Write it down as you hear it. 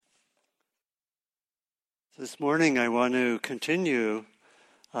This morning I want to continue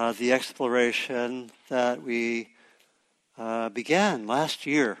the exploration that we began last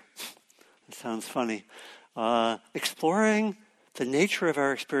year. It sounds funny. Exploring the nature of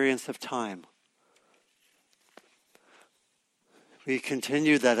our experience of time. We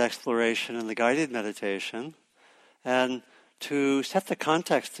continued that exploration in the guided meditation, and to set the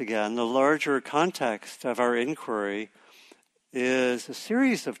context again, the larger context of our inquiry is a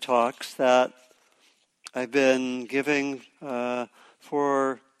series of talks that I've been giving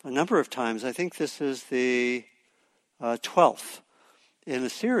for a number of times. I think this is the 12th in a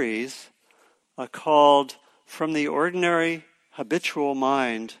series called From the Ordinary Habitual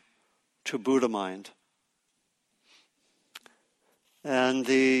Mind to Buddha Mind. And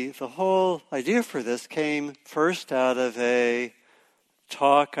the whole idea for this came first out of a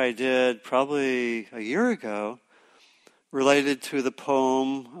talk I did probably a year ago related to the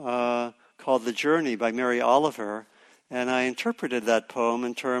poem called The Journey by Mary Oliver, and I interpreted that poem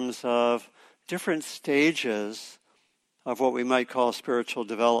in terms of different stages of what we might call spiritual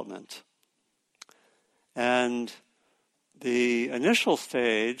development. And the initial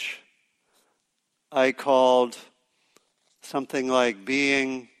stage I called something like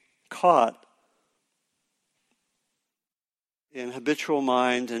being caught in habitual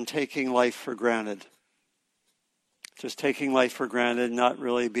mind and taking life for granted. Just taking life for granted, not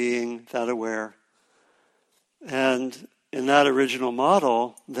really being that aware. And in that original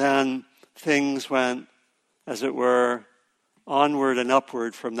model, then things went, as it were, onward and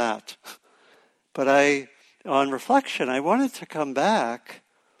upward from that. But on reflection, I wanted to come back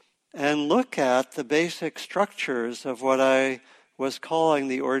and look at the basic structures of what I was calling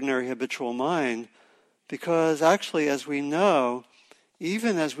the ordinary habitual mind, because actually, as we know,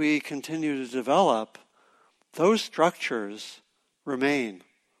 even as we continue to develop, those structures remain.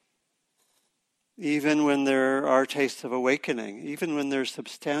 Even when there are tastes of awakening, even when there's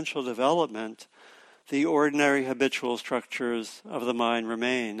substantial development, the ordinary habitual structures of the mind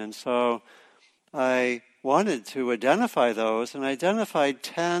remain. And so I wanted to identify those, and identified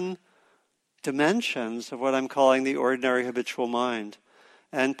 10 dimensions of what I'm calling the ordinary habitual mind,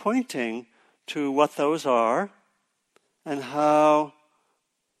 and pointing to what those are and how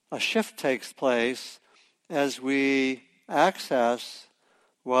a shift takes place as we access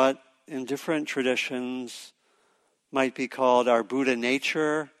what in different traditions might be called our Buddha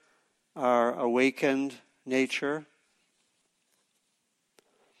nature, our awakened nature,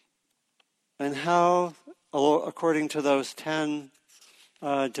 and how, according to those 10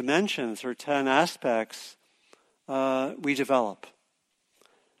 dimensions or 10 aspects, we develop.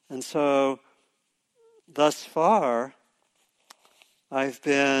 And so, thus far, I've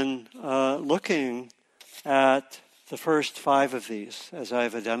been looking at the first 5 of these as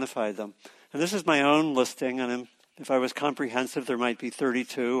I've identified them. And this is my own listing, and if I was comprehensive, there might be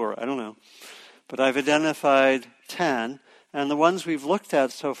 32, or I don't know. But I've identified 10, and the ones we've looked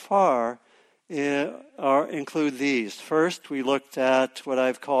at so far include these. First, we looked at what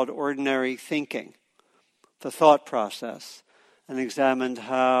I've called ordinary thinking, the thought process, and examined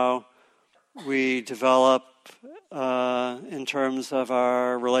how we develop in terms of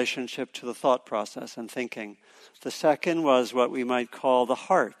our relationship to the thought process and thinking. The second was what we might call the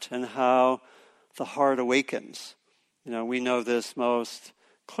heart, and how the heart awakens. We know this most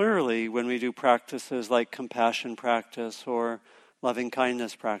clearly when we do practices like compassion practice or loving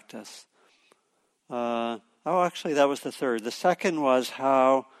kindness practice. Actually, that was the third. The second was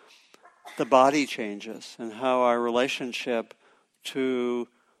how the body changes and how our relationship to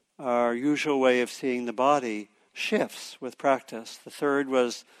our usual way of seeing the body shifts with practice. The third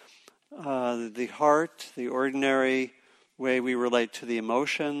was the heart, the ordinary way we relate to the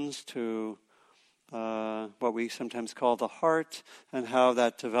emotions, to what we sometimes call the heart, and how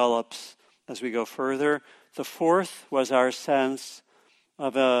that develops as we go further. The fourth was our sense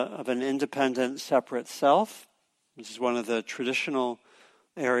of an independent, separate self, which is one of the traditional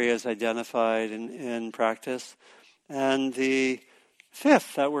areas identified in practice. And the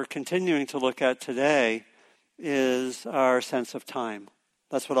fifth that we're continuing to look at today is our sense of time.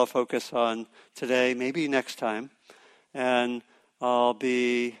 That's what I'll focus on today, maybe next time. And I'll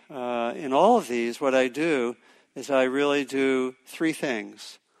be, in all of these, what I do is I really do 3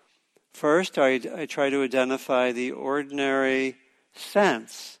 things. First, I try to identify the ordinary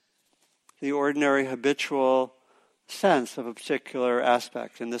sense, the ordinary habitual sense of a particular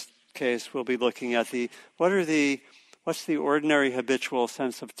aspect. In this case, we'll be looking at what's the ordinary habitual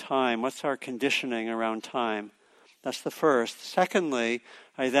sense of time? What's our conditioning around time? That's the first. Secondly,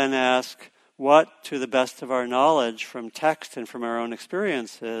 I then ask what, to the best of our knowledge from text and from our own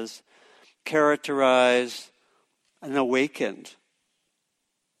experiences, characterize an awakened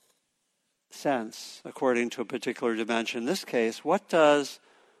sense according to a particular dimension. In this case, how does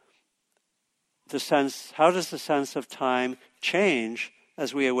the sense of time change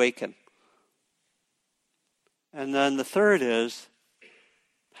as we awaken? And then the third is,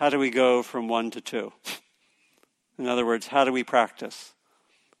 how do we go from 1 to 2? In other words, how do we practice?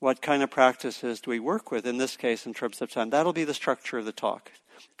 What kind of practices do we work with, in this case, in terms of time? That'll be the structure of the talk.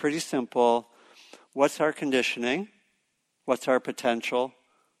 Pretty simple. What's our conditioning? What's our potential?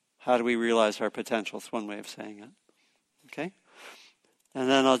 How do we realize our potential? It's one way of saying it. Okay? And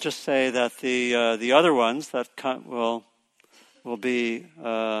then I'll just say that the other ones that will be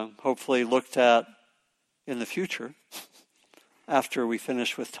hopefully looked at in the future, after we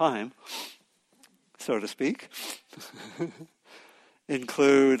finish with time, so to speak,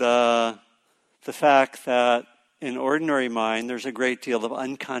 include the fact that in ordinary mind there's a great deal of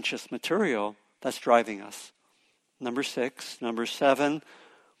unconscious material that's driving us. Number 6. Number 7,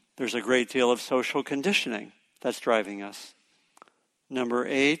 there's a great deal of social conditioning that's driving us. Number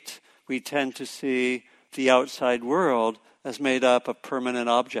 8, we tend to see the outside world as made up of permanent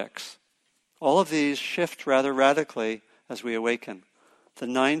objects. All of these shift rather radically as we awaken. The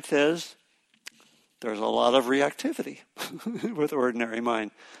 9th is, there's a lot of reactivity with ordinary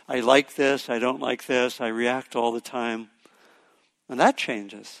mind. I like this, I don't like this, I react all the time. And that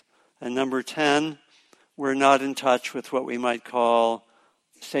changes. And number 10, we're not in touch with what we might call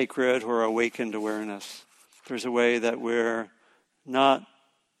sacred or awakened awareness. There's a way that we're not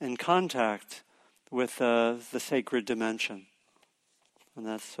in contact with the sacred dimension. And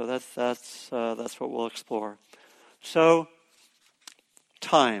that's what we'll explore. So,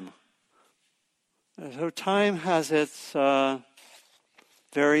 time. So time has its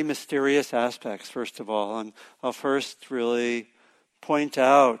very mysterious aspects, first of all. And I'll first really point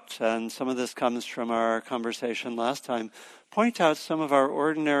out, and some of this comes from our conversation last time, point out some of our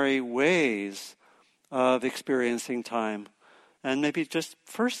ordinary ways of experiencing time. And maybe just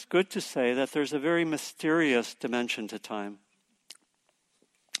first good to say that there's a very mysterious dimension to time.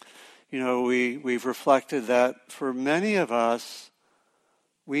 You know, we've reflected that for many of us,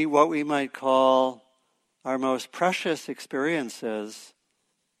 what we might call our most precious experiences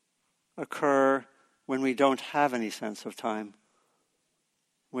occur when we don't have any sense of time.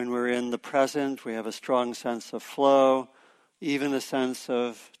 When we're in the present, we have a strong sense of flow, even a sense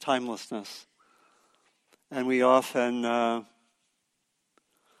of timelessness. And we often,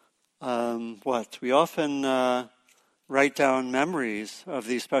 write down memories of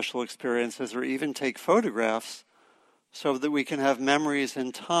these special experiences or even take photographs so that we can have memories in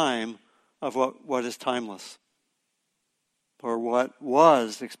time of what is timeless or what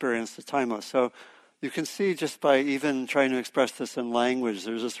was experienced as timeless. So you can see just by even trying to express this in language,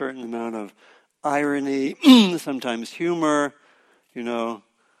 there's a certain amount of irony, sometimes humor. You know,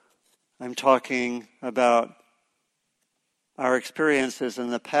 I'm talking about our experiences in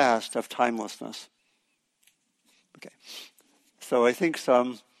the past of timelessness. Okay, so I think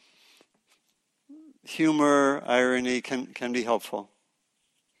some humor, irony can be helpful.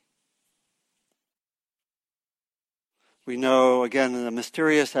 We know, again, in the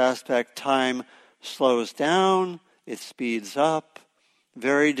mysterious aspect, time slows down, it speeds up,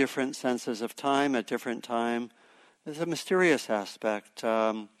 very different senses of time at different time. There's a mysterious aspect.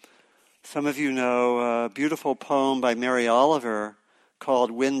 Some of you know a beautiful poem by Mary Oliver called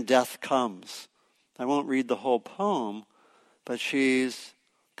When Death Comes. I won't read the whole poem, but she's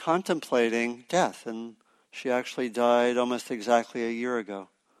contemplating death, and she actually died almost exactly a year ago.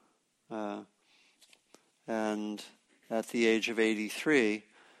 And at the age of 83.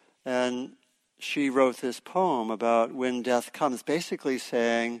 And she wrote this poem about when death comes, basically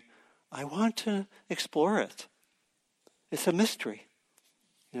saying, I want to explore it. It's a mystery.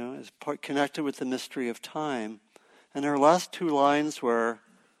 You know, it's connected with the mystery of time. And her last 2 lines were,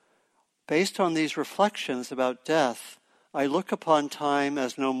 based on these reflections about death, I look upon time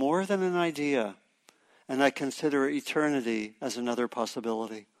as no more than an idea, and I consider eternity as another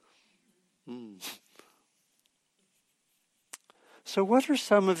possibility. So what are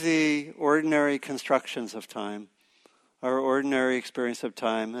some of the ordinary constructions of time, our ordinary experience of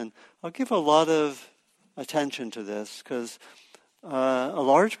time? And I'll give a lot of attention to this, because a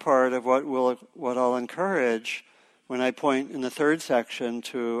large part of what I'll encourage when I point in the 3rd section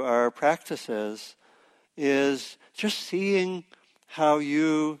to our practices is just seeing how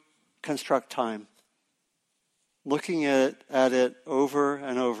you construct time, looking at it over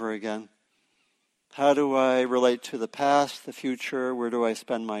and over again. How do I relate to the past, the future? Where do I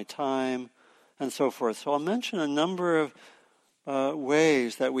spend my time? And so forth. So I'll mention a number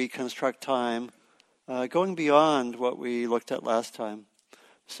ways that we construct time, going beyond what we looked at last time.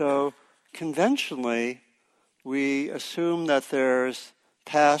 So conventionally, we assume that there's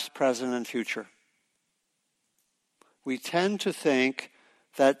past, present, and future. We tend to think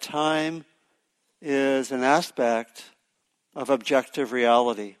that time is an aspect of objective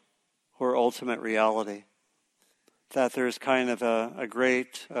reality or ultimate reality, that there's kind of a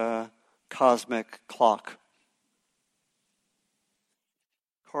great cosmic clock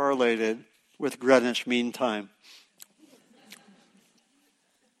correlated with Greenwich Mean Time.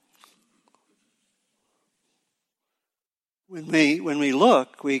 When we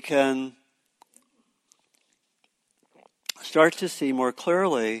look, we can start to see more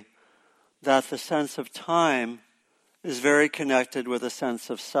clearly that the sense of time is very connected with a sense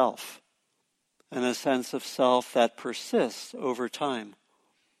of self, and a sense of self that persists over time.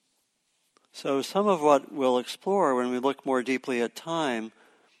 So some of what we'll explore when we look more deeply at time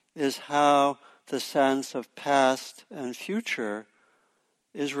is how the sense of past and future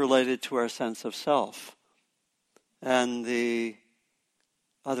is related to our sense of self. And the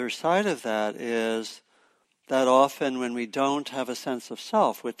other side of that is that often when we don't have a sense of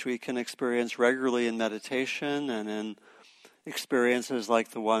self, which we can experience regularly in meditation and in experiences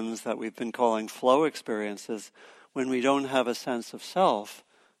like the ones that we've been calling flow experiences, when we don't have a sense of self,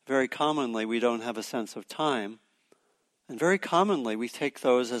 very commonly we don't have a sense of time. And very commonly we take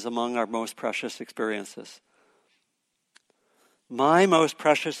those as among our most precious experiences. My most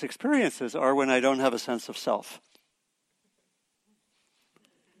precious experiences are when I don't have a sense of self.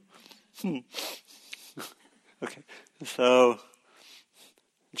 Okay, so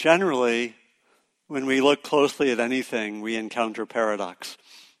generally, when we look closely at anything, we encounter paradox.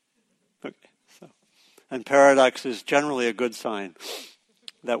 Okay, and paradox is generally a good sign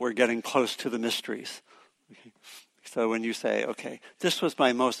that we're getting close to the mysteries. Okay. So when you say, okay, this was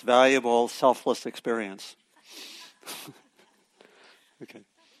my most valuable selfless experience. Okay.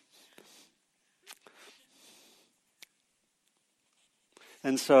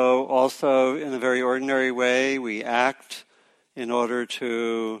 And so also in a very ordinary way, we act in order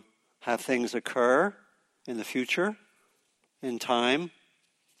to have things occur in the future, in time.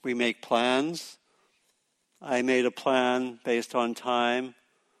 We make plans. I made a plan based on time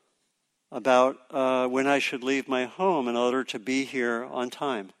about when I should leave my home in order to be here on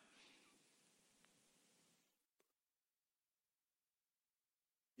time.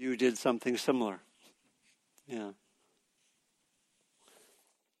 You did something similar. Yeah.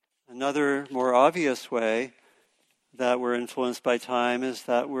 Another more obvious way that we're influenced by time is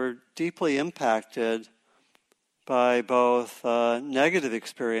that we're deeply impacted by both negative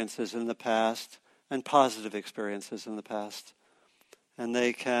experiences in the past and positive experiences in the past. And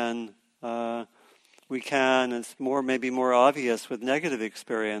they can, it's maybe more obvious with negative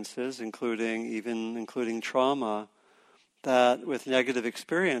experiences, including trauma, that with negative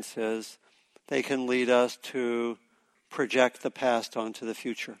experiences, they can lead us to project the past onto the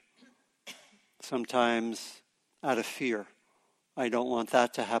future. Sometimes out of fear. I don't want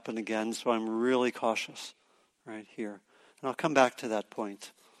that to happen again, so I'm really cautious right here. And I'll come back to that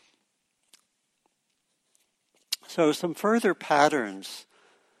point. So some further patterns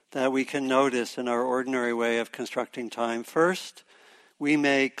that we can notice in our ordinary way of constructing time. First, we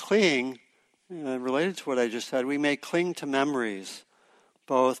may cling, related to what I just said, we may cling to memories,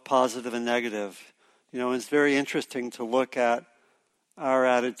 both positive and negative. It's very interesting to look at our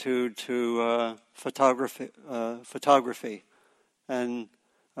attitude to photography and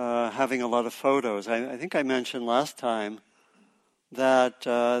having a lot of photos. I think I mentioned last time that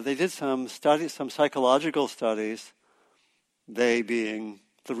they did some studies, some psychological studies, they being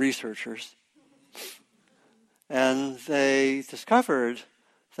the researchers, and they discovered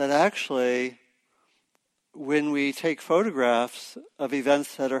that actually when we take photographs of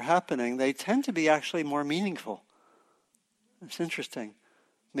events that are happening, they tend to be actually more meaningful. It's interesting.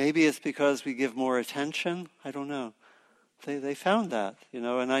 Maybe it's because we give more attention. I don't know. They found that,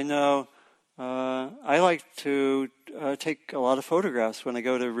 and I know I like to take a lot of photographs when I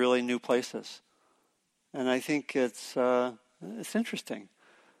go to really new places. And I think it's interesting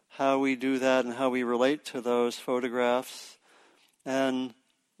how we do that and how we relate to those photographs. And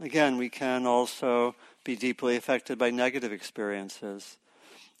again, we can also be deeply affected by negative experiences.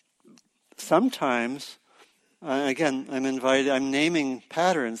 Sometimes, again, I'm naming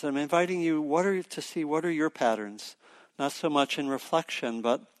patterns. I'm inviting you to see what are your patterns, not so much in reflection,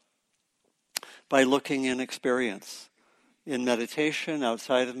 but by looking in experience, in meditation,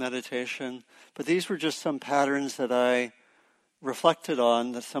 outside of meditation. But these were just some patterns that I reflected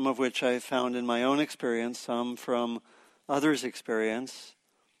on, some of which I found in my own experience, some from others experience,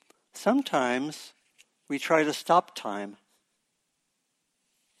 sometimes we try to stop time.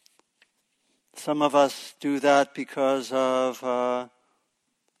 Some of us do that because of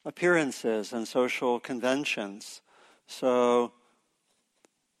appearances and social conventions. So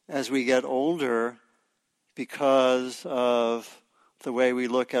as we get older, because of the way we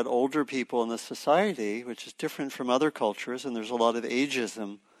look at older people in the society, which is different from other cultures, and there's a lot of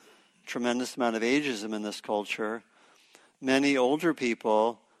ageism, tremendous amount of ageism in this culture, many older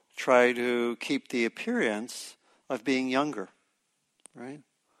people try to keep the appearance of being younger, right?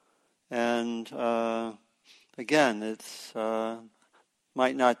 And again, it's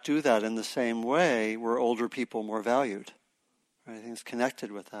might not do that in the same way where older people more valued. Right? I think it's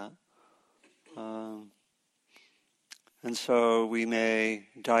connected with that. And so we may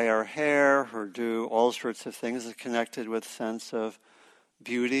dye our hair or do all sorts of things that are connected with sense of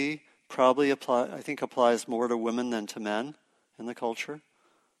beauty. Probably I think applies more to women than to men in the culture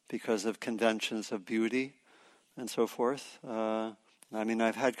because of conventions of beauty and so forth.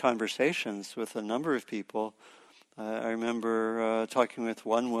 I've had conversations with a number of people. I remember talking with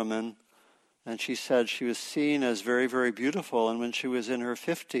one woman, and she said she was seen as very, very beautiful, and when she was in her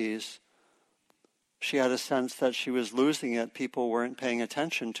 50s, she had a sense that she was losing it. People weren't paying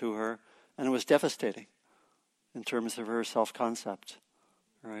attention to her, and it was devastating in terms of her self-concept,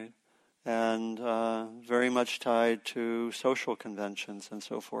 right? And very much tied to social conventions and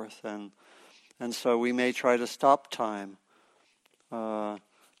so forth. And so we may try to stop time.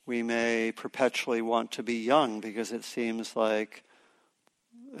 We may perpetually want to be young because it seems like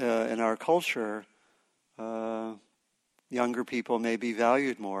in our culture, younger people may be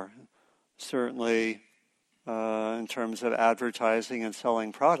valued more. Certainly, in terms of advertising and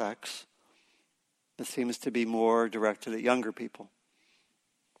selling products, it seems to be more directed at younger people,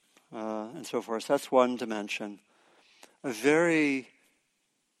 and so forth. So that's one dimension. A very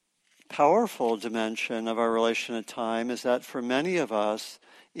powerful dimension of our relation to time is that for many of us,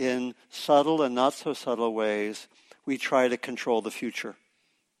 in subtle and not so subtle ways, we try to control the future,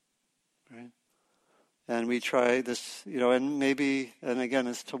 right? And we try this, and again,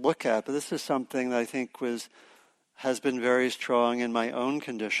 it's to look at, but this is something that I think has been very strong in my own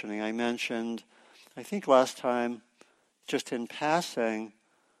conditioning. I mentioned, I think last time, just in passing,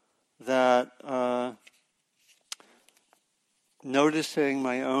 that noticing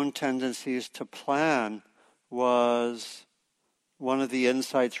my own tendencies to plan was one of the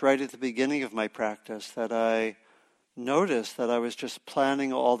insights right at the beginning of my practice, that I noticed that I was just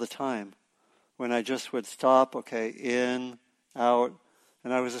planning all the time. When I just would stop, in, out,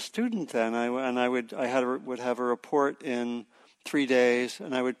 and I was a student then, I would have a report in 3 days,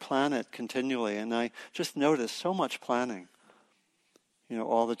 and I would plan it continually, and I just noticed so much planning,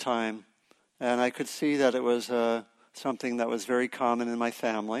 all the time, and I could see that it was something that was very common in my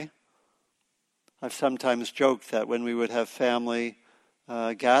family. I've sometimes joked that when we would have family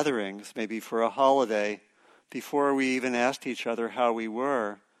gatherings, maybe for a holiday, before we even asked each other how we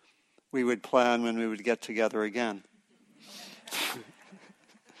were, we would plan when we would get together again.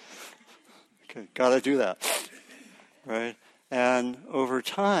 Okay, got to do that, right? And over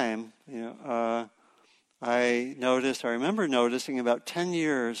time, I remember noticing about 10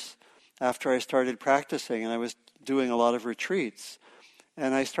 years after I started practicing, and I was doing a lot of retreats,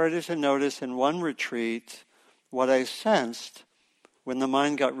 and I started to notice in one retreat what I sensed when the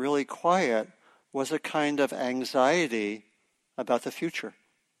mind got really quiet was a kind of anxiety about the future.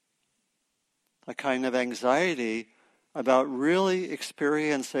 A kind of anxiety about really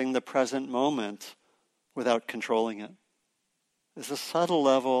experiencing the present moment without controlling it. There's a subtle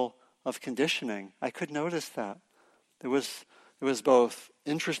level of conditioning. I could notice that. It was both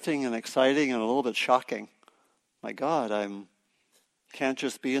interesting and exciting and a little bit shocking. My God, can't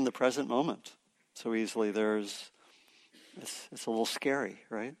just be in the present moment so easily. It's a little scary,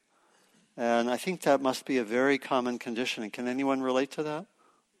 right? And I think that must be a very common conditioning. Can anyone relate to that?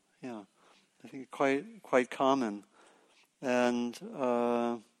 Yeah, I think quite common. And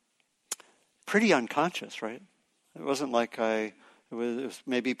pretty unconscious, right? It wasn't like it was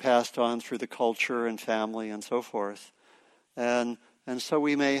maybe passed on through the culture and family and so forth. And so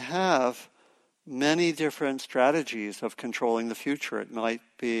we may have many different strategies of controlling the future. It might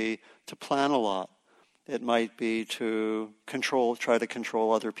be to plan a lot. It might be to try to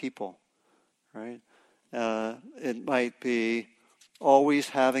control other people, right? It might be always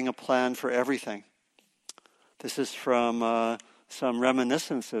having a plan for everything. This is from some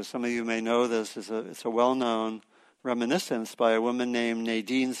reminiscences. Some of you may know this. It's a well-known reminiscence by a woman named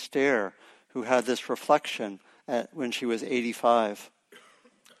Nadine Stair, who had this reflection when she was 85.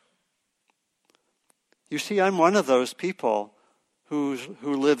 You see, I'm one of those people who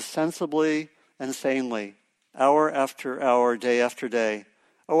live sensibly and sanely, hour after hour, day after day.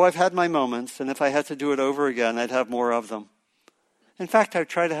 Oh, I've had my moments, and if I had to do it over again, I'd have more of them. In fact, I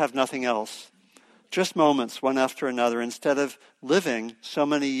try to have nothing else. Just moments, one after another, instead of living so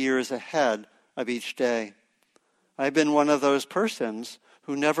many years ahead of each day. I've been one of those persons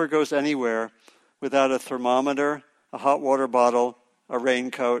who never goes anywhere without a thermometer, a hot water bottle, a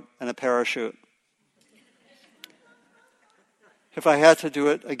raincoat, and a parachute. If I had to do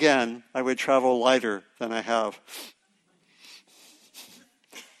it again, I would travel lighter than I have.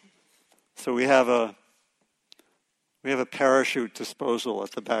 So we have a parachute disposal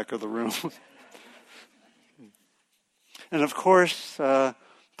at the back of the room. And of course,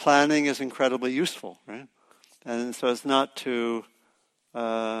 planning is incredibly useful, right? And so it's not to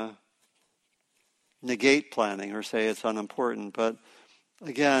negate planning or say it's unimportant, but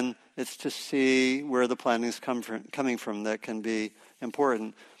again, it's to see where the planning is coming from that can be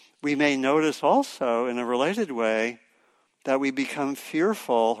important. We may notice also, in a related way, that we become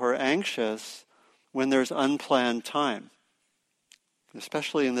fearful or anxious when there's unplanned time,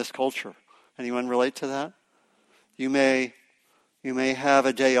 especially in this culture. Anyone relate to that? You may have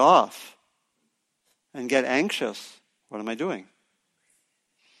a day off and get anxious. What am I doing?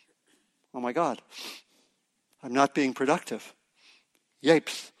 Oh my God, I'm not being productive.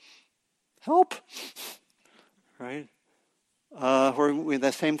 Yapes. Help. Right? Or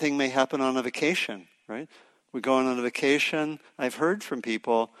the same thing may happen on a vacation, right? We go on a vacation. I've heard from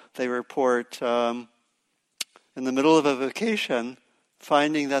people, they report in the middle of a vacation,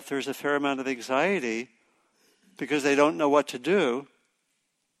 finding that there's a fair amount of anxiety because they don't know what to do,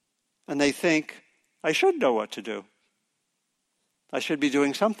 and they think, I should know what to do. I should be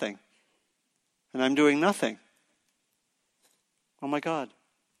doing something, and I'm doing nothing. Oh my God.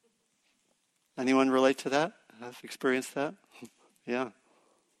 Anyone relate to that? Have experienced that? Yeah.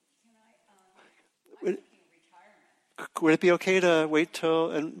 Would it be okay to wait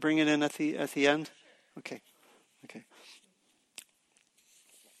till and bring it in at the end? Okay.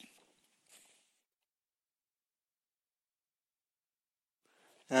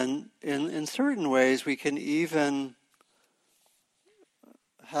 And in certain ways, we can even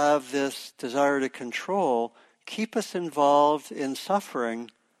have this desire to control keep us involved in suffering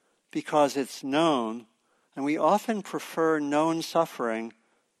because it's known, and we often prefer known suffering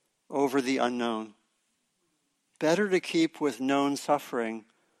over the unknown. Better to keep with known suffering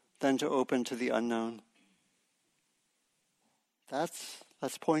than to open to the unknown. That's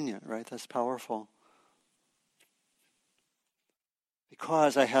poignant, right? That's powerful.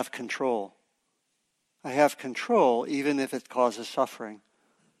 Because I have control. I have control even if it causes suffering.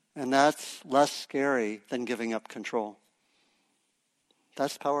 And that's less scary than giving up control.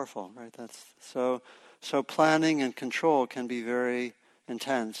 That's powerful, right? So planning and control can be very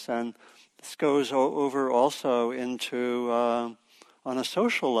intense. And this goes over also into, on a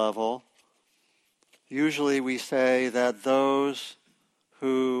social level, usually we say that those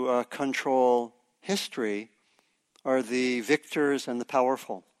who control history are the victors and the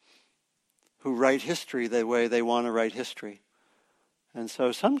powerful, who write history the way they want to write history. And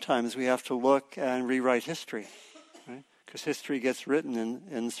so sometimes we have to look and rewrite history, right? Because history gets written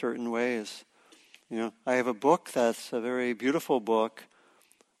in certain ways. I have a book that's a very beautiful book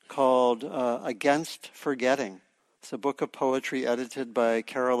called Against Forgetting. It's a book of poetry edited by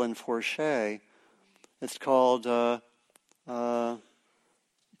Carolyn Forche. It's called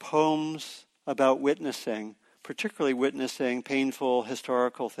Poems About Witnessing, particularly witnessing painful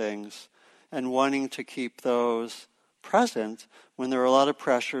historical things and wanting to keep those present when there are a lot of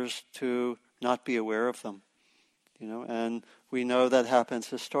pressures to not be aware of them. And we know that happens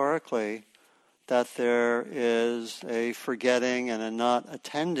historically, that there is a forgetting and a not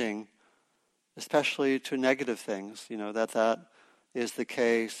attending, especially to negative things, that is the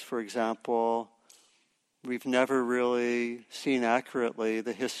case. For example, we've never really seen accurately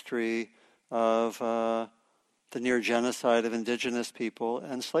the history of the near genocide of indigenous people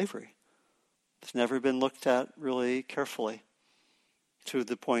and slavery. It's never been looked at really carefully to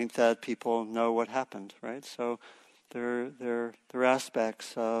the point that people know what happened, right? So there are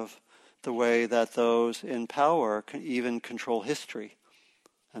aspects of the way that those in power can even control history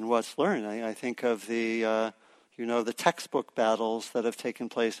and what's learned. I think of the textbook battles that have taken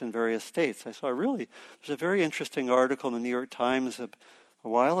place in various states. There's a very interesting article in the New York Times a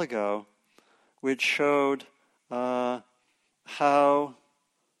while ago which showed how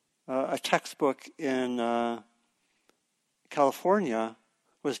a textbook in California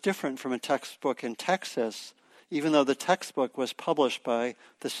was different from a textbook in Texas, even though the textbook was published by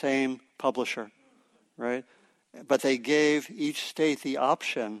the same publisher, right? But they gave each state the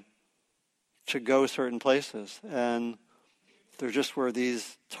option to go certain places. And there just were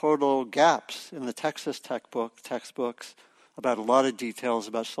these total gaps in the Texas textbooks about a lot of details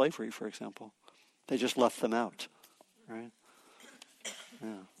about slavery, for example. They just left them out, right?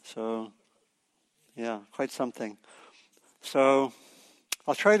 Yeah. So, yeah, quite something. So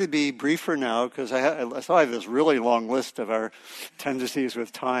I'll try to be briefer now because I have this really long list of our tendencies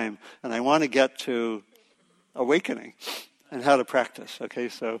with time, and I want to get to awakening and how to practice. Okay,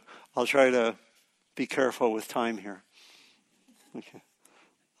 so I'll try to be careful with time here. Okay.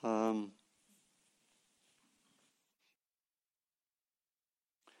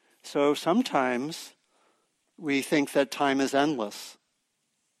 So sometimes we think that time is endless.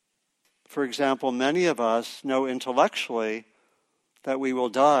 For example, many of us know intellectually that we will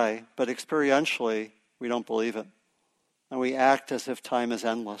die, but experientially we don't believe it. And we act as if time is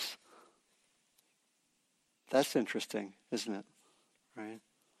endless. That's interesting, isn't it? Right?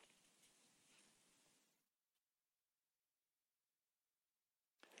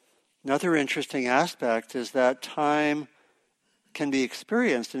 Another interesting aspect is that time can be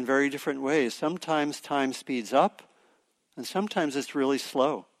experienced in very different ways. Sometimes time speeds up, and sometimes it's really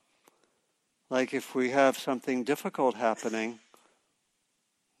slow. Like if we have something difficult happening,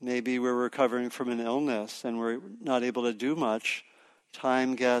 maybe we're recovering from an illness and we're not able to do much,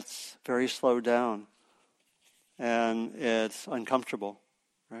 time gets very slowed down and it's uncomfortable,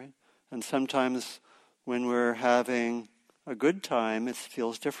 right? And sometimes when we're having a good time, it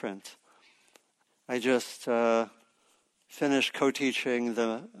feels different. I just finished co-teaching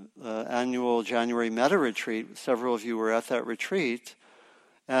the annual January Metta Retreat. Several of you were at that retreat.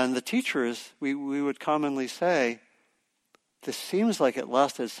 And the teachers, we would commonly say, this seems like it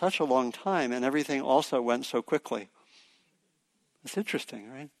lasted such a long time and everything also went so quickly. It's interesting,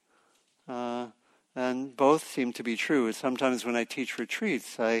 right? And both seem to be true. Sometimes when I teach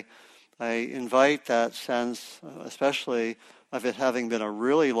retreats, I invite that sense, especially of it having been a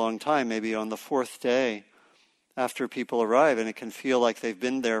really long time, maybe on the fourth day after people arrive, and it can feel like they've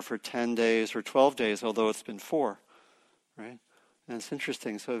been there for 10 days or 12 days, although it's been 4, right? And it's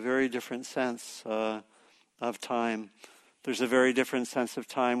interesting. So a very different sense of time. There's a very different sense of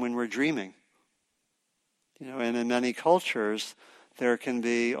time when we're dreaming. And in many cultures, there can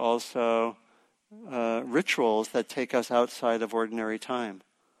be also rituals that take us outside of ordinary time.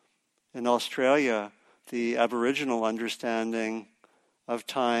 In Australia, the Aboriginal understanding of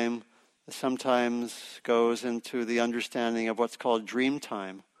time sometimes goes into the understanding of what's called dream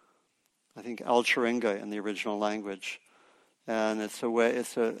time. I think Al-Chiringa in the original language. And it's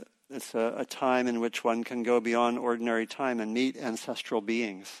a time in which one can go beyond ordinary time and meet ancestral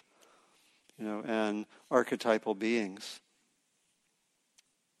beings, and archetypal beings.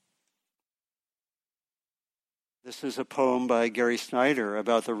 This is a poem by Gary Snyder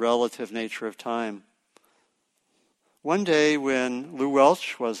about the relative nature of time. One day when Lou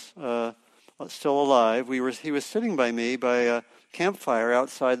Welch was still alive, he was sitting by me by a campfire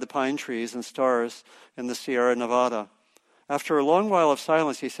outside the pine trees and stars in the Sierra Nevada. After a long while of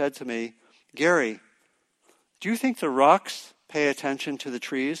silence, he said to me, "Gary, do you think the rocks pay attention to the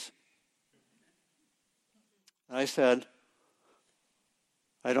trees?" And I said,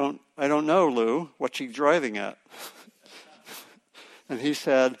 I don't know, Lou. What's he driving at? And he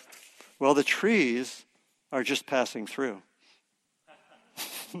said, well, the trees are just passing through.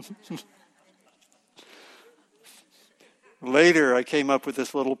 Later, I came up with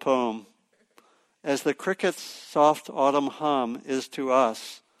this little poem. As the cricket's soft autumn hum is to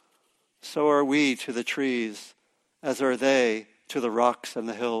us, so are we to the trees, as are they to the rocks and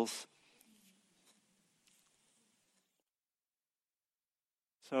the hills.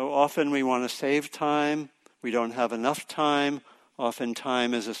 So often we want to save time. We don't have enough time. Often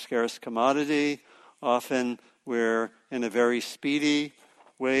time is a scarce commodity. Often we're in a very speedy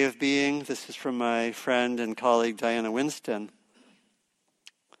way of being. This is from my friend and colleague Diana Winston.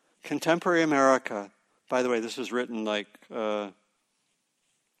 Contemporary America, by the way, this was written like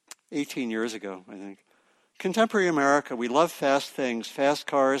 18 years ago, I think. Contemporary America, we love fast things, fast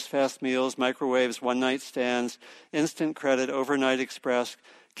cars, fast meals, microwaves, one-night stands, instant credit, overnight express,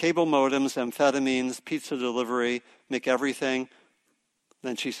 cable modems, amphetamines, pizza delivery, McEverything.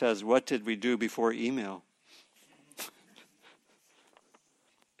 Then she says, what did we do before email?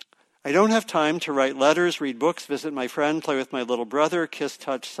 I don't have time to write letters, read books, visit my friend, play with my little brother, kiss,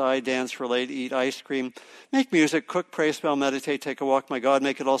 touch, sigh, dance, relate, eat ice cream, make music, cook, pray, spell, meditate, take a walk. My God,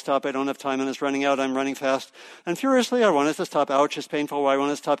 make it all stop. I don't have time and it's running out. I'm running fast and furiously. I want it to stop. Ouch, it's painful. Why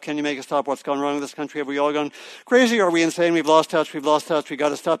won't it stop? Can you make it stop? What's gone wrong with this country? Have we all gone crazy? Are we insane? We've lost touch. We've lost touch. We got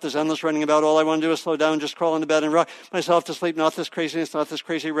to stop this endless running about. All I want to do is slow down, just crawl into bed and rock myself to sleep. Not this craziness, not this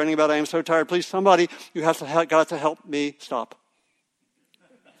crazy running about. I am so tired. Please, somebody, you have to got to help me stop.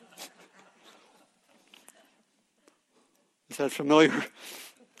 Is that familiar?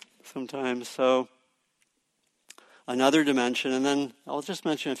 Sometimes. So another dimension, and then I'll just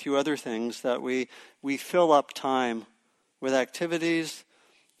mention a few other things, that we fill up time with activities,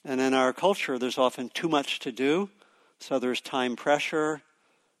 and in our culture there's often too much to do, so there's time pressure.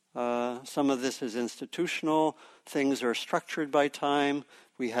 Some of this is institutional. Things are structured by time.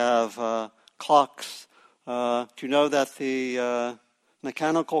 We have clocks. Do you know that the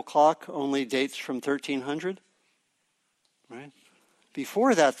mechanical clock only dates from 1300? Right?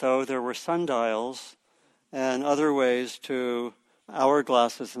 Before that, though, there were sundials and other ways to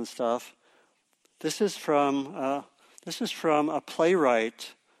hourglasses and stuff. This is from a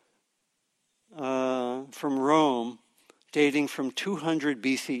playwright from Rome, dating from 200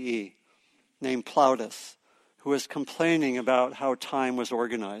 BCE, named Plautus, who was complaining about how time was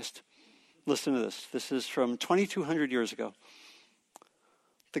organized. Listen to this. This is from 2,200 years ago.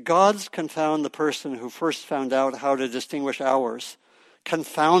 The gods confound the person who first found out how to distinguish hours.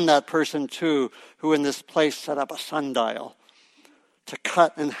 Confound that person too, who in this place set up a sundial to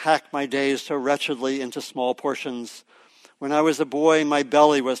cut and hack my days so wretchedly into small portions. When I was a boy, my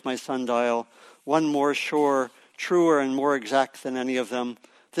belly was my sundial, one more sure, truer and more exact than any of them.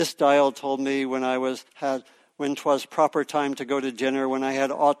 This dial told me when 'twas proper time to go to dinner, when I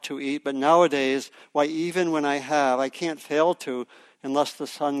had aught to eat. But nowadays, why, even when I have, I can't fail to, unless the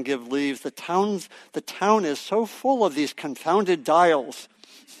sun give leave. The town is so full of these confounded dials.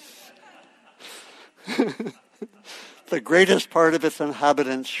 The greatest part of its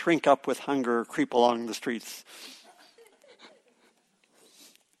inhabitants shrink up with hunger, creep along the streets.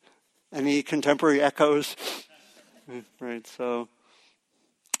 Any contemporary echoes? Right, so,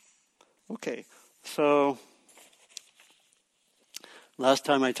 okay. So, last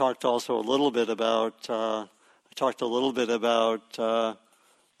time I talked also a little bit about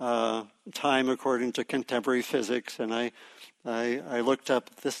time according to contemporary physics, and I looked up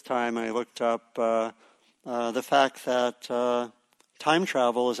this time. I looked up the fact that time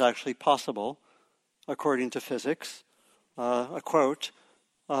travel is actually possible according to physics. A quote: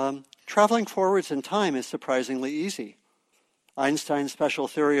 "Traveling forwards in time is surprisingly easy. Einstein's special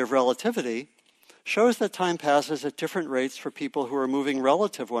theory of relativity shows that time passes at different rates for people who are moving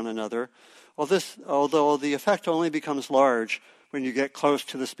relative to one another, although the effect only becomes large when you get close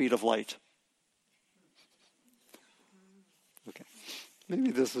to the speed of light." Okay,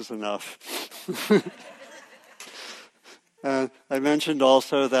 maybe this is enough. I mentioned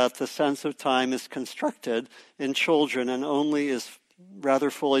also that the sense of time is constructed in children and only is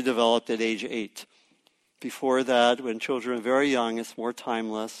rather fully developed at age 8. Before that, when children are very young, it's more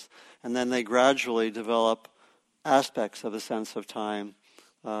timeless, and then they gradually develop aspects of a sense of time.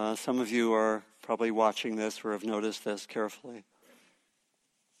 Some of you are probably watching this or have noticed this carefully.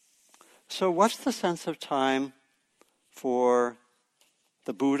 So what's the sense of time for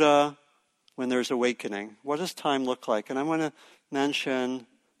the Buddha when there's awakening? What does time look like? And I want to mention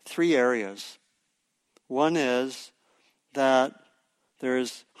 3 areas. One is that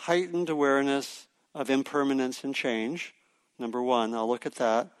there's heightened awareness of impermanence and change. Number 1, I'll look at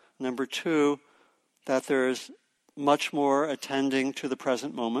that. Number 2, that there's much more attending to the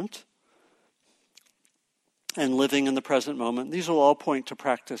present moment and living in the present moment. These will all point to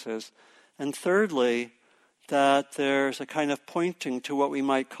practices. And thirdly, that there's a kind of pointing to what we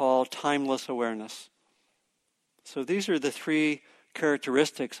might call timeless awareness. So these are the 3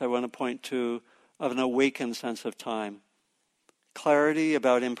 characteristics I want to point to of an awakened sense of time. Clarity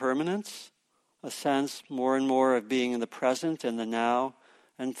about impermanence, a sense more and more of being in the present and the now,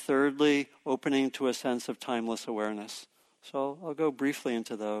 and thirdly, opening to a sense of timeless awareness. So I'll go briefly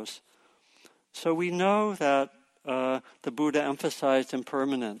into those. So we know that the Buddha emphasized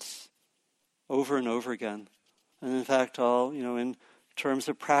impermanence over and over again. And in fact, in terms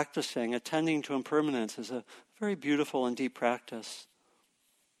of practicing, attending to impermanence is a very beautiful and deep practice.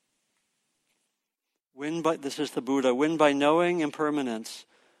 This is the Buddha. When by knowing impermanence,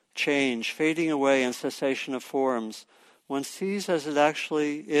 change, fading away, and cessation of forms, one sees as it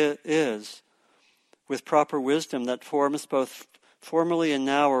actually is, with proper wisdom, that forms both formerly and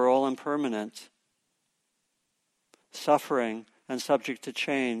now are all impermanent, suffering and subject to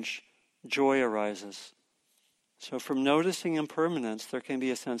change, joy arises. So from noticing impermanence, there can be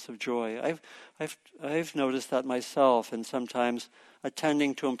a sense of joy. I've noticed that myself, and sometimes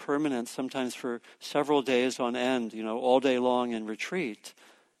attending to impermanence, sometimes for several days on end, all day long in retreat.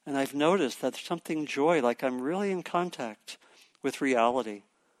 And I've noticed that there's something joy, like I'm really in contact with reality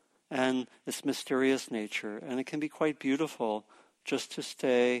and its mysterious nature. And it can be quite beautiful just to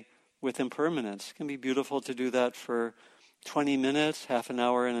stay with impermanence. It can be beautiful to do that for 20 minutes, half an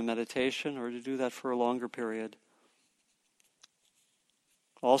hour in a meditation, or to do that for a longer period.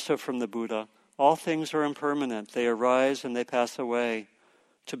 Also from the Buddha, all things are impermanent. They arise and they pass away.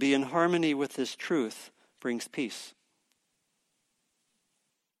 To be in harmony with this truth brings peace.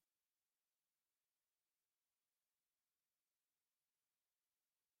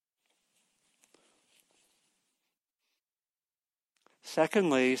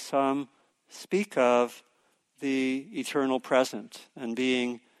 Secondly, some speak of the eternal present and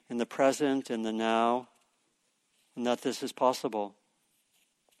being in the present, in the now, and that this is possible.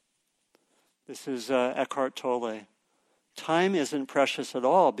 This is Eckhart Tolle. Time isn't precious at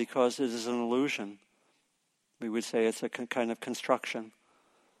all because it is an illusion. We would say it's a kind of construction.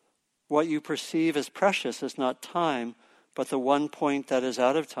 What you perceive as precious is not time, but the one point that is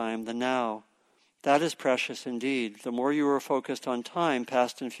out of time, the now. That is precious indeed. The more you are focused on time,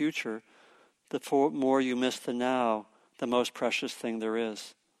 past and future, the more you miss the now, the most precious thing there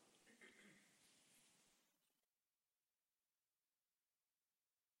is.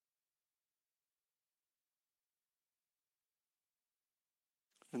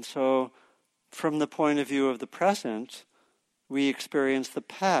 And so, from the point of view of the present, we experience the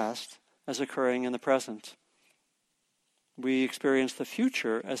past as occurring in the present. We experience the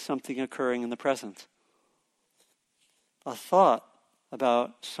future as something occurring in the present. A thought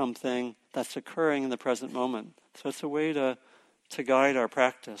about something that's occurring in the present moment. So it's a way to guide our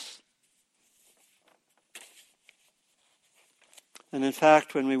practice. And in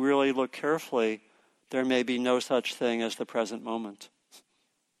fact, when we really look carefully, there may be no such thing as the present moment.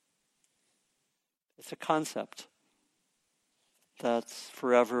 It's a concept that's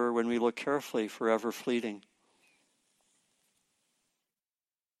forever, when we look carefully, forever fleeting.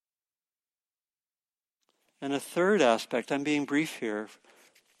 And a third aspect, I'm being brief here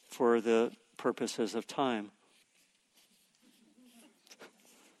for the purposes of time.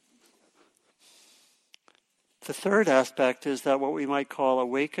 The third aspect is that what we might call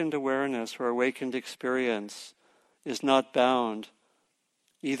awakened awareness or awakened experience is not bound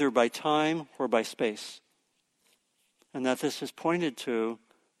either by time or by space. And that this is pointed to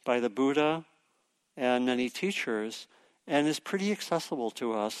by the Buddha and many teachers and is pretty accessible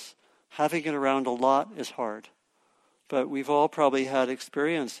to us. Having it around a lot is hard. But we've all probably had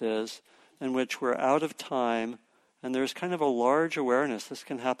experiences in which we're out of time and there's kind of a large awareness. This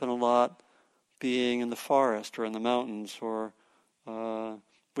can happen a lot being in the forest or in the mountains or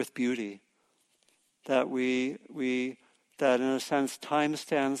with beauty. That that in a sense time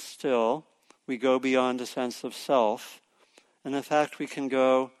stands still. We go beyond a sense of self. And in fact we can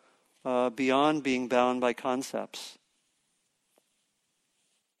go beyond being bound by concepts.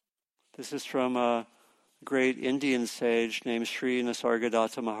 This is from a great Indian sage named Sri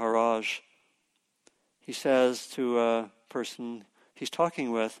Nisargadatta Maharaj. He says to a person he's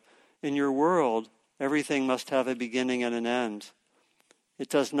talking with, in your world, everything must have a beginning and an end. If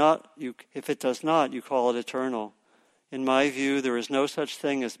it does not, you call it eternal. In my view, there is no such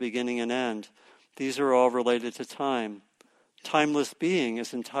thing as beginning and end. These are all related to time. Timeless being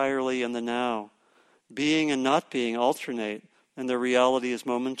is entirely in the now. Being and not being alternate, and their reality is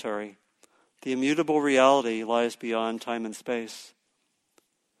momentary. The immutable reality lies beyond time and space.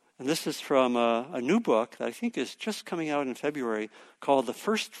 And this is from a new book that I think is just coming out in February called The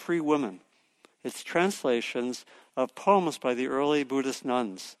First Free Woman. It's translations of poems by the early Buddhist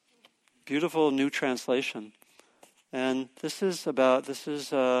nuns. Beautiful new translation. And this is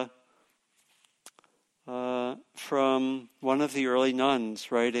from one of the early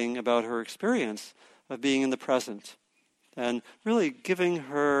nuns writing about her experience of being in the present and really giving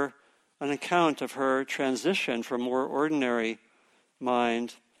her an account of her transition from more ordinary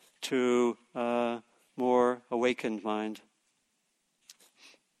mind to more awakened mind.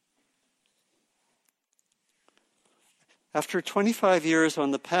 After 25 years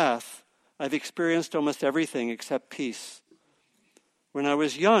on the path, I've experienced almost everything except peace. When I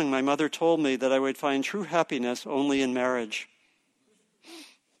was young, my mother told me that I would find true happiness only in marriage.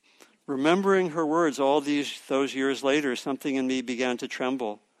 Remembering her words all those years later, something in me began to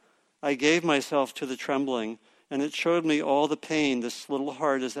tremble. I gave myself to the trembling, and it showed me all the pain this little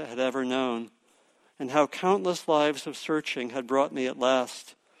heart had ever known, and how countless lives of searching had brought me at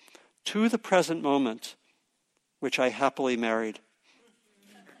last to the present moment, which I happily married.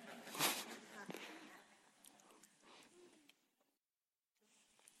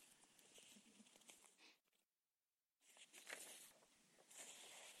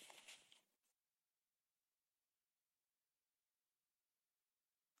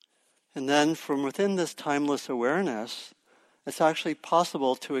 And then from within this timeless awareness, it's actually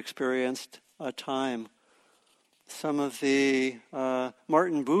possible to experience time. Some of the,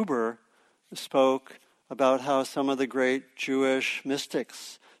 Martin Buber spoke about how some of the great Jewish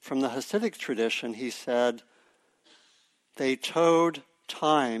mystics from the Hasidic tradition, he said, they towed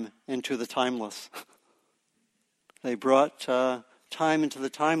time into the timeless. They brought time into the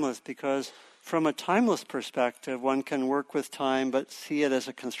timeless because from a timeless perspective, one can work with time but see it as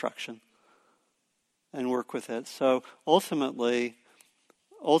a construction and work with it. So ultimately,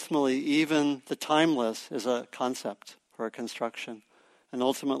 even the timeless is a concept or a construction. And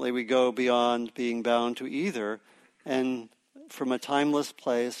ultimately, we go beyond being bound to either, and from a timeless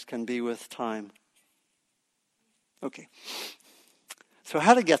place can be with time. Okay. So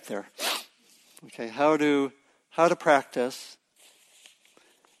how to get there? Okay, how to practice.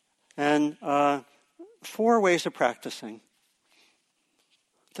 And 4 ways of practicing.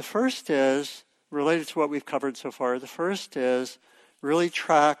 The first is related to what we've covered so far. The first is really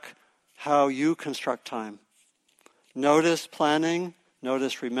track how you construct time. Notice planning,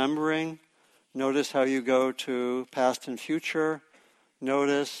 notice remembering, notice how you go to past and future,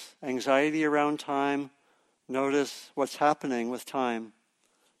 notice anxiety around time, notice what's happening with time.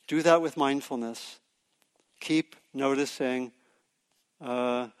 Do that with mindfulness. Keep noticing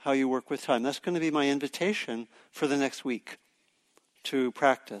how you work with time. That's going to be my invitation for the next week to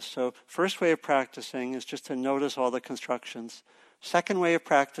practice. So first way of practicing is just to notice all the constructions. Second way of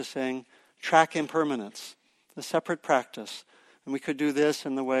practicing, track impermanence, a separate practice. And we could do this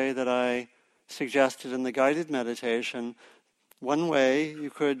in the way that I suggested in the guided meditation. One way,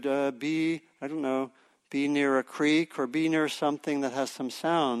 you could be near a creek or be near something that has some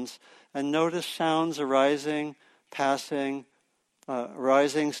sounds and notice sounds arising, passing,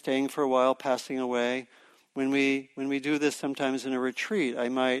 arising, staying for a while, passing away. When we do this sometimes in a retreat, I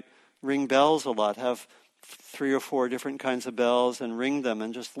might ring bells a lot, have 3 or 4 different kinds of bells and ring them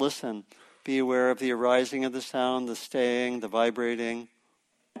and just listen. Be aware of the arising of the sound, the staying, the vibrating.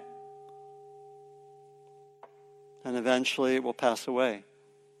 And eventually it will pass away.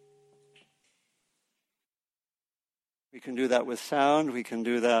 We can do that with sound. We can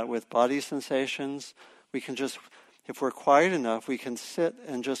do that with body sensations. We can just, if we're quiet enough, we can sit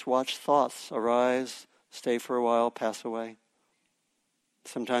and just watch thoughts arise, stay for a while, pass away.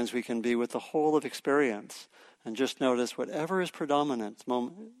 Sometimes we can be with the whole of experience and just notice whatever is predominant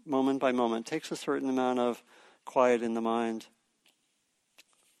moment by moment. It takes a certain amount of quiet in the mind.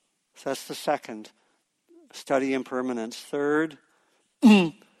 So that's the second. Study impermanence. Third,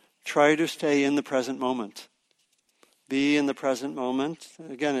 try to stay in the present moment. Be in the present moment.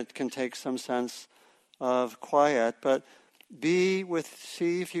 Again, it can take some sense of quiet, but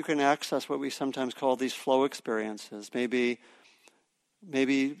see if you can access what we sometimes call these flow experiences. Maybe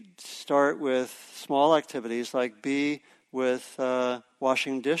start with small activities like be with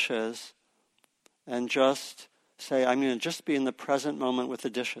washing dishes and just say, I'm going to just be in the present moment with the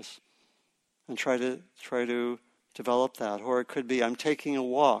dishes and try to develop that. Or it could be I'm taking a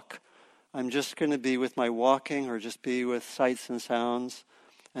walk. I'm just going to be with my walking or just be with sights and sounds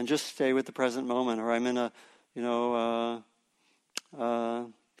and just stay with the present moment. Or I'm in a,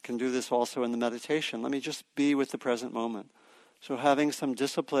 can do this also in the meditation. Let me just be with the present moment. So having some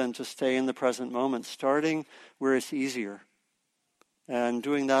discipline to stay in the present moment, starting where it's easier. And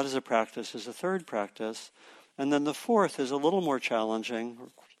doing that as a practice is a third practice. And then the fourth is a little more challenging,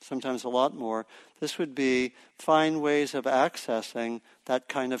 sometimes a lot more. This would be find ways of accessing that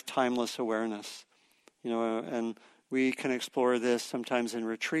kind of timeless awareness. And we can explore this sometimes in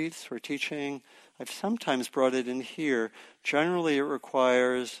retreats or teaching. I've sometimes brought it in here. Generally it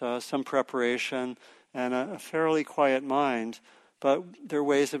requires some preparation and a fairly quiet mind, but there are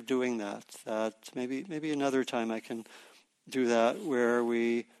ways of doing that. That maybe another time I can do that, where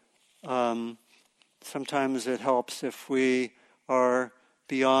we sometimes it helps if we are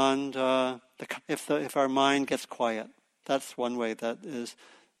beyond if our mind gets quiet. That's one way that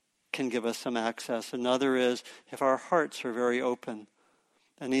can give us some access. Another is if our hearts are very open.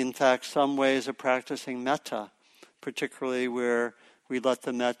 And in fact, some ways of practicing metta, particularly where we let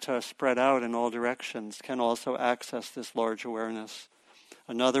the metta spread out in all directions, can also access this large awareness.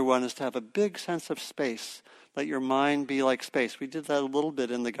 Another one is to have a big sense of space. Let your mind be like space. We did that a little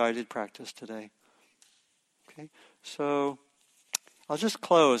bit in the guided practice today. Okay, so I'll just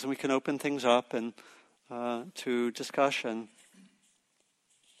close and we can open things up and to discussion.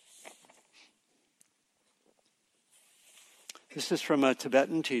 This is from a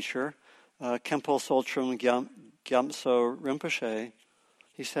Tibetan teacher, Khenpo Tsultrim Gyamtso Rinpoche.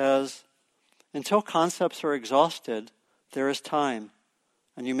 He says, until concepts are exhausted, there is time,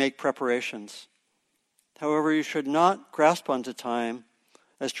 and you make preparations. However, you should not grasp onto time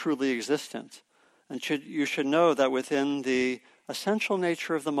as truly existent, and you should know that within the essential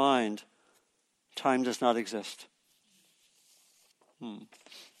nature of the mind, time does not exist.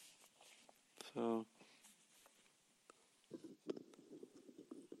 So,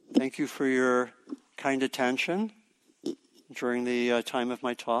 thank you for your kind attention during the time of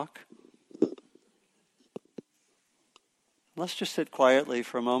my talk. Let's just sit quietly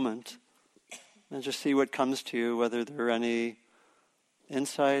for a moment and just see what comes to you, whether there are any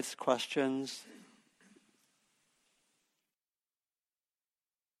insights, questions.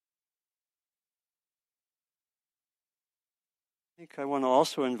 I think I want to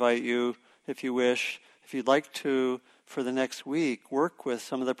also invite you, if you wish, if you'd like to, for the next week, work with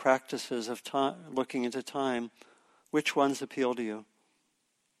some of the practices of time, looking into time. Which ones appeal to you?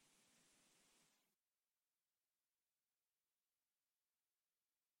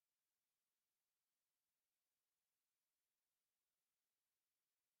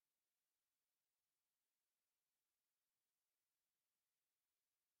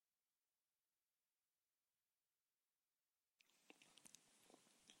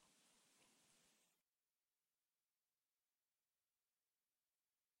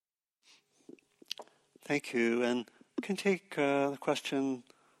 Thank you. And you can take the question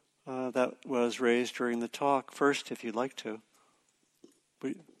that was raised during the talk first, if you'd like to.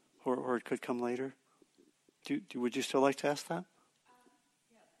 Or it could come later. Would you still like to ask that?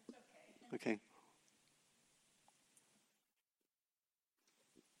 Yeah, it's okay. Okay.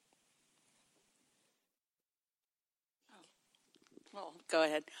 Well, go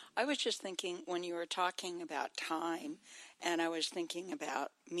ahead. I was just thinking when you were talking about time, and I was thinking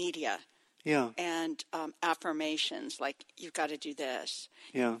about media. Yeah. And affirmations like, you've got to do this,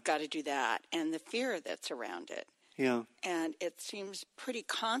 Yeah. you've got to do that, and the fear that's around it. Yeah. And it seems pretty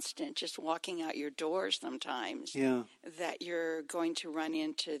constant just walking out your doors sometimes, Yeah. that you're going to run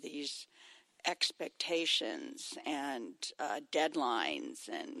into these expectations and deadlines,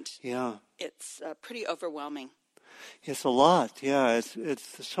 and Yeah. it's pretty overwhelming. It's a lot. Yeah.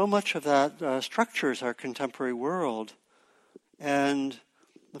 It's so much of that structures our contemporary world. And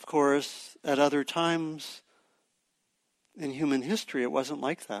of course, at other times in human history, it wasn't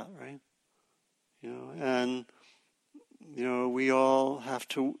like that, right? And we all have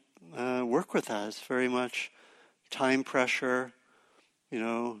to work with that. It's very much time pressure.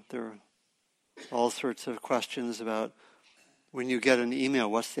 There are all sorts of questions about when you get an email,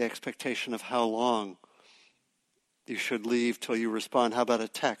 what's the expectation of how long you should leave till you respond? How about a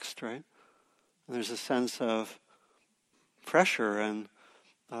text, right? And there's a sense of pressure, and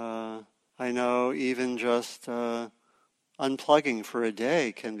I know even just unplugging for a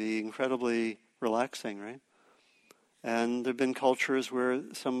day can be incredibly relaxing, right? And there have been cultures where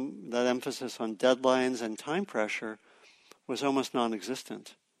that emphasis on deadlines and time pressure was almost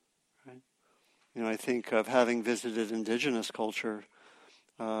non-existent, right? I think of having visited indigenous culture,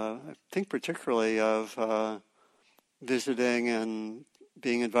 I think particularly of visiting and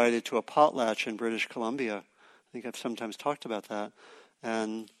being invited to a potlatch in British Columbia. I think I've sometimes talked about that.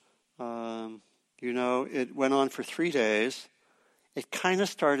 And, it went on for 3 days. It kind of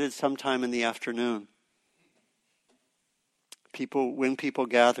started sometime in the afternoon. When people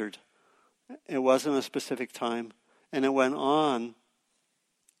gathered. It wasn't a specific time. And it went on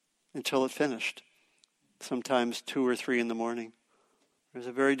until it finished. Sometimes 2 or 3 in the morning. There's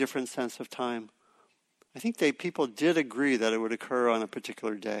a very different sense of time. I think people did agree that it would occur on a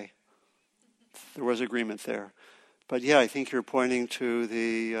particular day. There was agreement there. But yeah, I think you're pointing to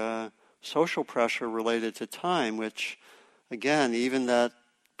the social pressure related to time, which, again, even that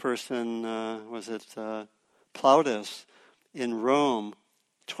person, Plautus, in Rome,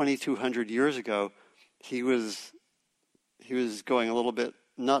 2,200 years ago, he was going a little bit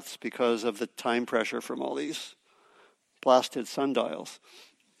nuts because of the time pressure from all these blasted sundials.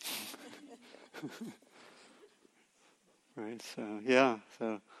 Right.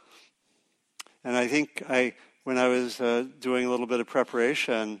 And I think when I was doing a little bit of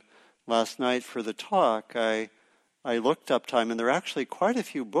preparation last night for the talk, I looked up time, and there are actually quite a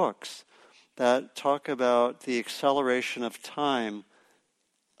few books that talk about the acceleration of time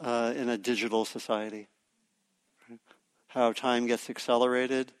in a digital society. Right? How time gets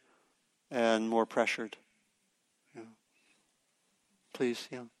accelerated and more pressured. Please,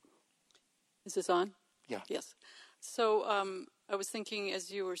 yeah. Is this on? Yeah. Yes. So I was thinking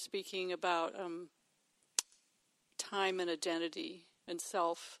as you were speaking about time and identity and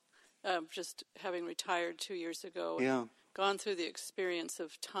self, just having retired 2 years ago, Yeah. gone through the experience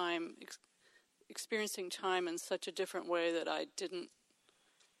of time, experiencing time in such a different way that I didn't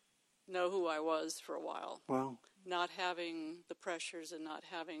know who I was for a while. Well. Not having the pressures and not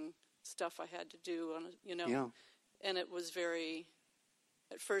having stuff I had to do, Yeah. And it was very,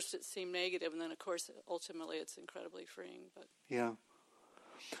 at first it seemed negative, and then of course ultimately it's incredibly freeing. But yeah.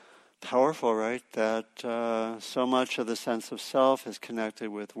 Powerful, right? That so much of the sense of self is connected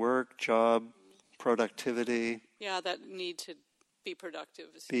with work, job, productivity. Yeah, that need to be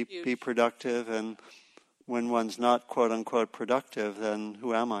productive is huge. Be productive, and when one's not quote unquote productive, then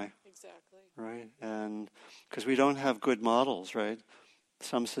who am I? Exactly. Right? And because we don't have good models, right?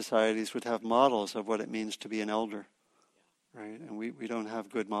 Some societies would have models of what it means to be an elder, right? And we don't have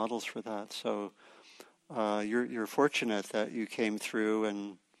good models for that. So you're fortunate that you came through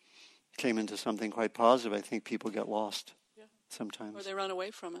and came into something quite positive. I think people get lost sometimes. Or they run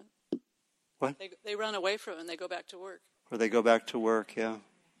away from it. What? They run away from it and they go back to work. Or they go back to work, yeah.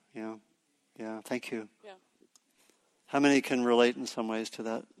 Thank you. Yeah. How many can relate in some ways to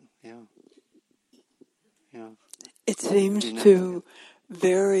that? Yeah. It seems to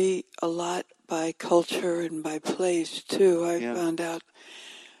vary a lot by culture and by place, too. I found out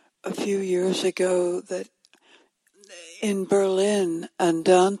a few years ago that in Berlin,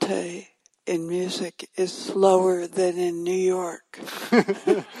 andante in music is slower than in New York.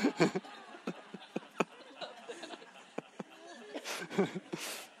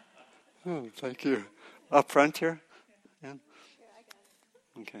 Oh, thank you. Up front here? Yeah.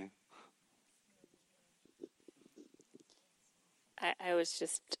 Okay. I was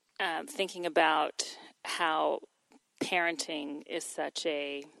just thinking about how parenting is such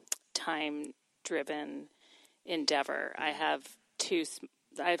a time-driven endeavor. I have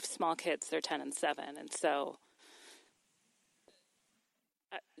small kids, they're 10 and 7, and so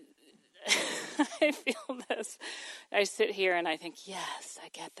I feel this. I sit here and I think, yes, I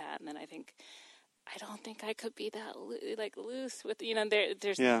get that, and then I think, I don't think I could be that loose with,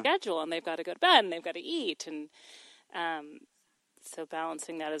 there's a schedule, and they've got to go to bed, and they've got to eat, and so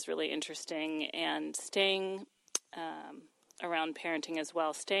balancing that is really interesting, and staying around parenting as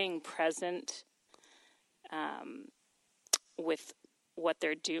well, staying present with what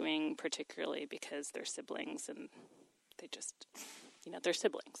they're doing, particularly because they're siblings and they just, they're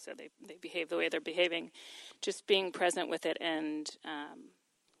siblings, so they behave the way they're behaving. Just being present with it and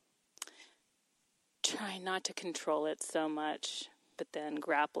trying not to control it so much, but then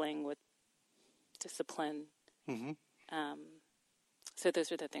grappling with discipline. Mm-hmm. So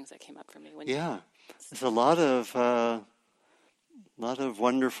those are the things that came up for me. There's a lot of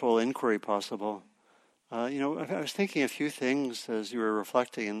wonderful inquiry possible. I was thinking a few things as you were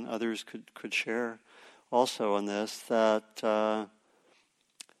reflecting, and others could share also on this, that the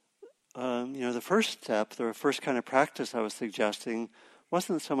first step, the first kind of practice I was suggesting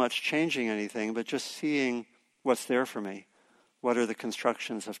wasn't so much changing anything, but just seeing what's there for me. What are the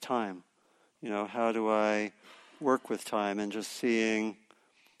constructions of time? How do I work with time, and just seeing,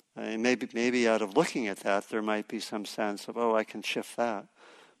 maybe out of looking at that, there might be some sense of, I can shift that.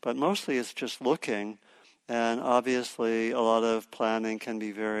 But mostly it's just looking, and obviously a lot of planning can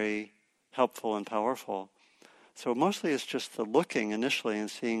be very helpful and powerful. So mostly it's just the looking initially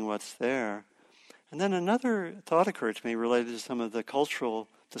and seeing what's there. And then another thought occurred to me related to some of the cultural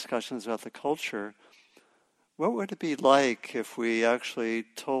discussions about the culture. What would it be like if we actually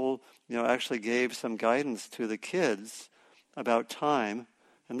actually gave some guidance to the kids about time?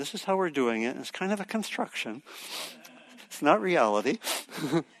 And this is how we're doing it. It's kind of a construction. It's not reality.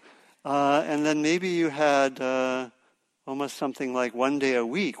 And then maybe you had almost something like one day a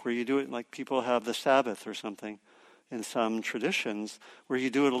week where you do it like people have the Sabbath or something in some traditions, where you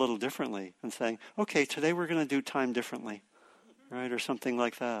do it a little differently and saying, okay, today we're going to do time differently, right? Or something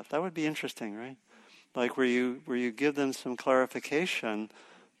like that. That would be interesting, right? Like where you give them some clarification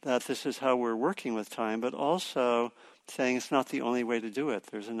that this is how we're working with time, but also saying it's not the only way to do it.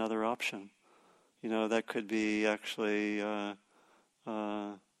 There's another option. That could be actually a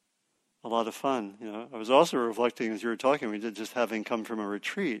lot of fun. I was also reflecting as you were talking, we did just having come from a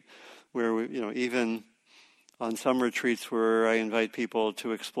retreat where we, even on some retreats where I invite people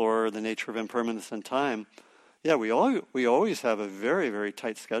to explore the nature of impermanence and time, we always have a very, very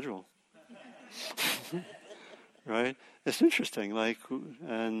tight schedule. Right? It's interesting,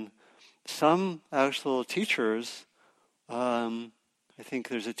 and some actual teachers I think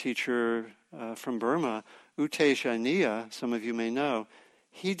there's a teacher from Burma, U Tejaniya, some of you may know.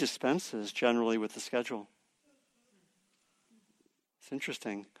 He dispenses generally with the schedule. It's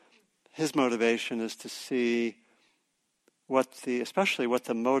interesting. His motivation is to see especially what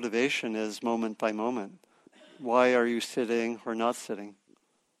the motivation is moment by moment. Why are you sitting or not sitting?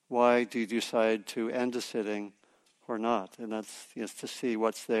 Why do you decide to end a sitting or not? And that's to see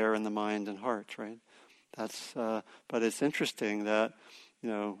what's there in the mind and heart, right? But it's interesting that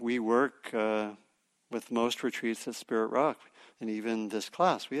we work with most retreats at Spirit Rock, and even this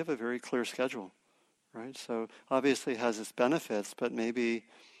class, we have a very clear schedule, right? So obviously it has its benefits, but maybe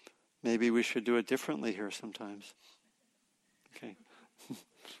we should do it differently here sometimes. Okay.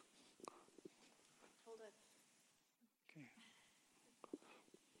 Okay.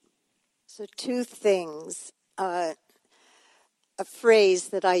 So 2 things. A phrase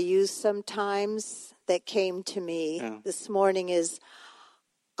that I use sometimes that came to me this morning is,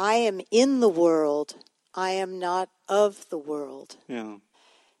 I am in the world, I am not of the world. Yeah.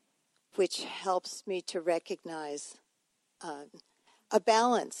 Which helps me to recognize a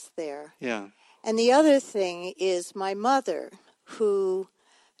balance there. Yeah. And the other thing is my mother, who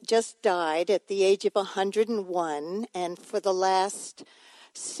just died at the age of 101, and for the last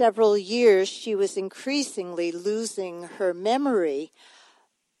several years she was increasingly losing her memory,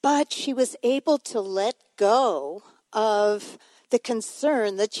 but she was able to let go of the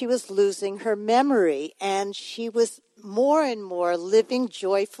concern that she was losing her memory, and she was more and more living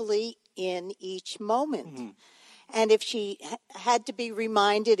joyfully in each moment. Mm-hmm. And if she had to be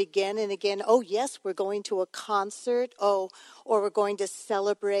reminded again and again, oh, yes, we're going to a concert, or we're going to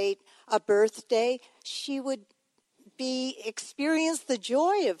celebrate a birthday, she would experience the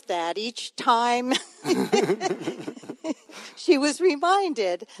joy of that each time she was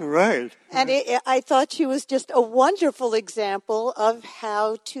reminded. Right. And I thought she was just a wonderful example of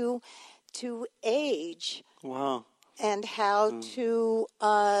how to age. Wow. And how to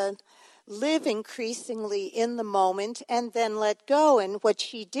live increasingly in the moment and then let go. And what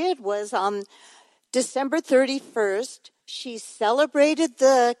she did was on December 31st, she celebrated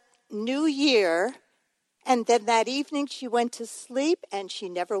the new year, and then that evening she went to sleep and she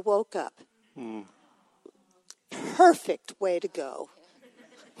never woke up. Mm. Perfect way to go.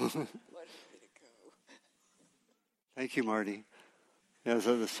 Thank you, Marty. Yeah,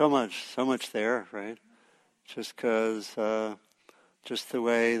 there's so much there, right? Just because, just the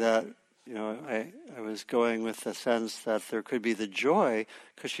way that, I was going with the sense that there could be the joy,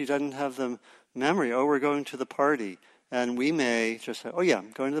 because she doesn't have the memory. Oh, we're going to the party. And we may just say, oh yeah,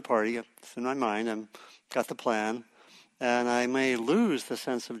 I'm going to the party. It's in my mind. I've got the plan. And I may lose the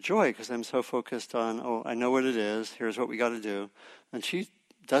sense of joy because I'm so focused on, oh, I know what it is. Here's what we got to do. And she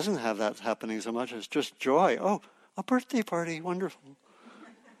doesn't have that happening so much. It's just joy. Oh, a birthday party. Wonderful.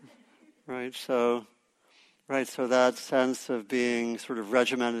 Right, so that sense of being sort of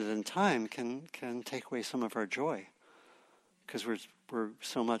regimented in time can take away some of our joy, because we're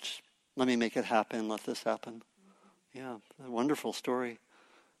so much, let me make it happen, let this happen. Yeah, a wonderful story.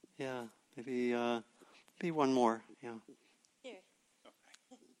 Yeah, maybe one more. Yeah.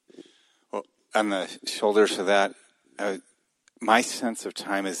 Well, on the shoulders of that, my sense of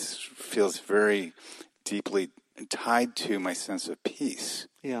time feels very deeply tied to my sense of peace.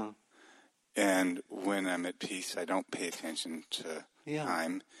 Yeah. And when I'm at peace, I don't pay attention to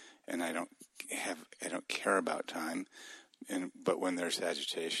time, and I don't care about time. But when there's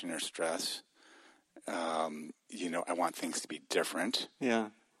agitation or stress, I want things to be different.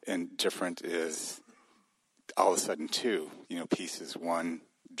 Yeah. And different is all of a sudden two. Peace is one,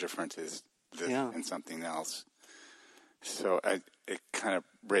 different is this and something else. So it kind of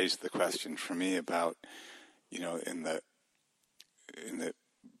raised the question for me about, in the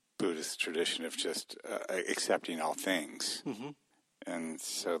Buddhist tradition of just accepting all things, and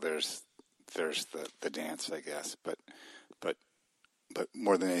so there's the dance, I guess, but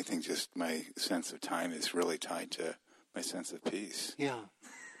more than anything, just my sense of time is really tied to my sense of peace.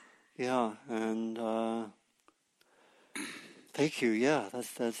 Yeah, and thank you. Yeah,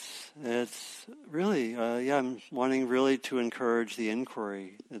 it's really I'm wanting really to encourage the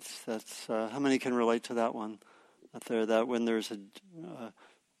inquiry. That's how many can relate to that one? That when there's a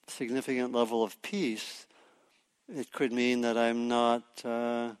significant level of peace, it could mean that I'm not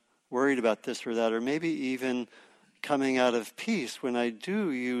worried about this or that, or maybe even coming out of peace, when I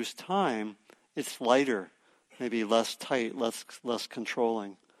do use time, it's lighter, maybe less tight, less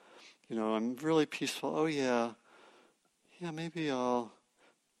controlling. I'm really peaceful. Oh yeah, maybe I'll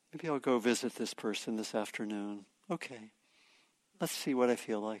go visit this person this afternoon. Okay, let's see what I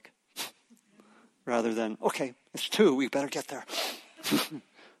feel like. Rather than, okay, it's 2, we better get there.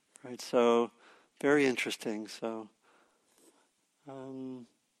 Right, so very interesting. So,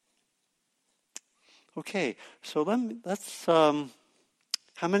 okay, so let's.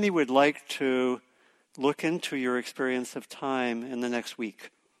 How many would like to look into your experience of time in the next week?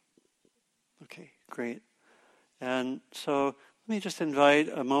 Okay, great. And so let me just invite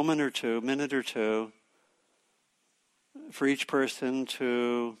a minute or two, for each person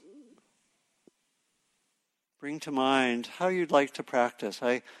to bring to mind how you'd like to practice.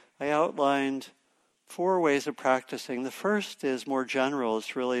 I outlined 4 ways of practicing. The first is more general.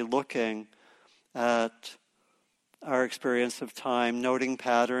 It's really looking at our experience of time, noting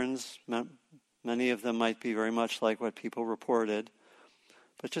patterns. Many of them might be very much like what people reported.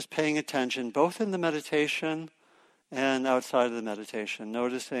 But just paying attention, both in the meditation and outside of the meditation,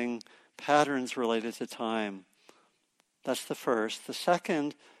 noticing patterns related to time. That's the first. The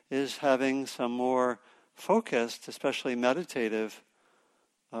second is having some more focused, especially meditative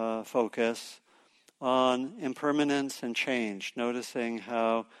focus on impermanence and change, noticing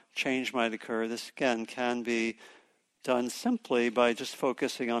how change might occur. This, again, can be done simply by just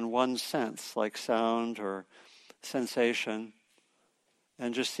focusing on one sense, like sound or sensation,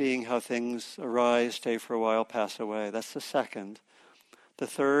 and just seeing how things arise, stay for a while, pass away. That's the second. The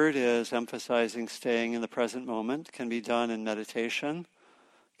third is emphasizing staying in the present moment. Can be done in meditation,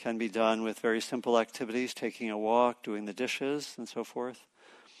 can be done with very simple activities, taking a walk, doing the dishes, and so forth.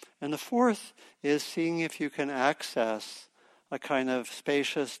 And the fourth is seeing if you can access a kind of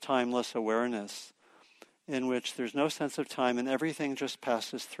spacious, timeless awareness in which there's no sense of time and everything just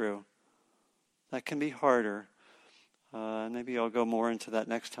passes through. That can be harder. Maybe I'll go more into that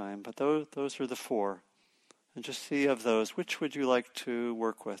next time, but those are the 4. And just see of those, which would you like to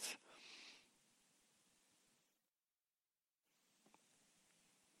work with?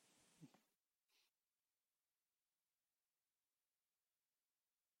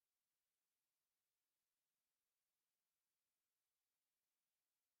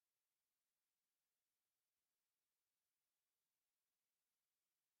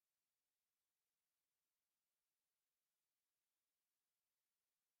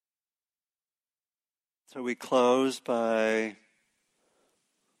 So we close by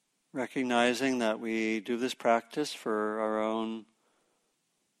recognizing that we do this practice for our own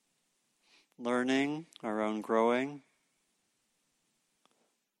learning, our own growing.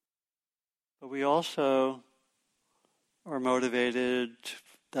 But we also are motivated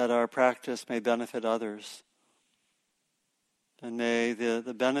that our practice may benefit others. And may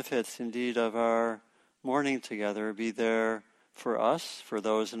the benefits indeed of our morning together be there for us, for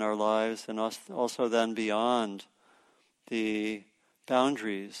those in our lives, and also then beyond the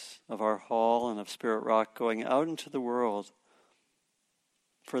boundaries of our hall and of Spirit Rock, going out into the world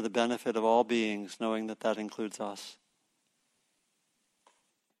for the benefit of all beings, knowing that that includes us.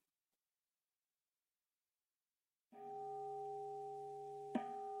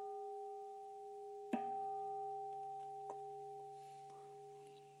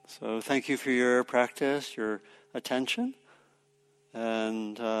 So thank you for your practice, your attention,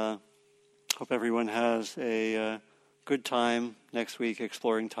 and hope everyone has a good time next week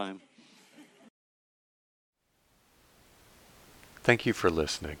exploring time. Thank you for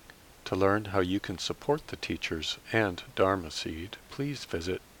listening. To learn how you can support the teachers and Dharma Seed, please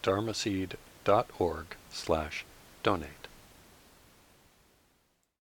visit dharmaseed.org/donate.